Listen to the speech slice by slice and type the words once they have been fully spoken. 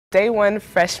Day one,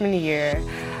 freshman year,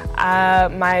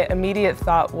 my immediate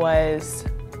thought was,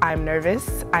 I'm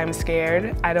nervous, I'm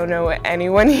scared, I don't know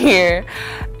anyone here,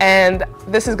 and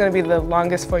this is going to be the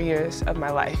longest 4 years of my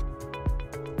life.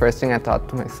 First thing I thought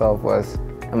to myself was,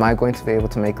 am I going to be able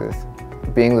to make this?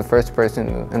 Being the first person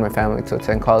in my family to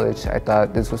attend college, I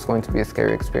thought this was going to be a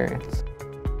scary experience.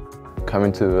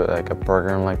 Coming to a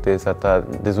program like this, I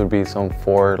thought this would be some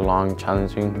 4 long,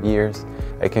 challenging years.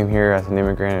 I came here as an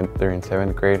immigrant during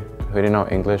 7th grade. We didn't know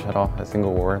English at all, a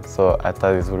single word, so I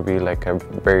thought this would be a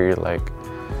very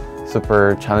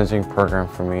super challenging program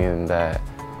for me, and that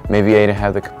maybe I didn't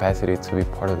have the capacity to be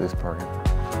part of this program.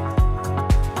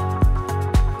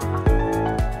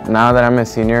 Now that I'm a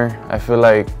senior, I feel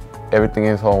like everything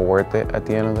is all worth it at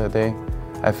the end of the day.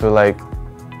 I feel like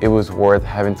it was worth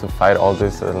having to fight all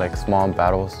these small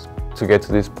battles to get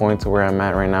to this point to where I'm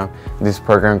at right now. This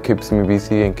program keeps me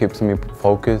busy and keeps me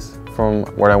focused from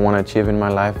what I want to achieve in my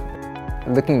life.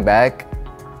 Looking back,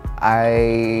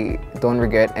 I don't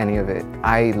regret any of it.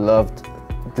 I loved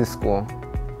this school.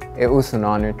 It was an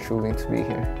honor truly to be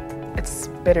here. It's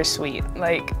bittersweet,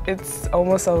 it's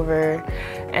almost over,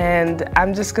 and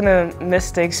I'm just gonna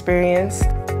miss the experience.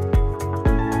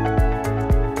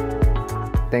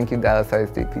 Thank you, Dallas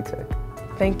ISD P-Tech.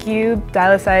 Thank you,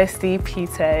 Dallas ISD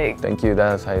P-Tech. Thank you,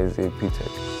 Dallas ISD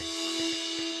P-Tech.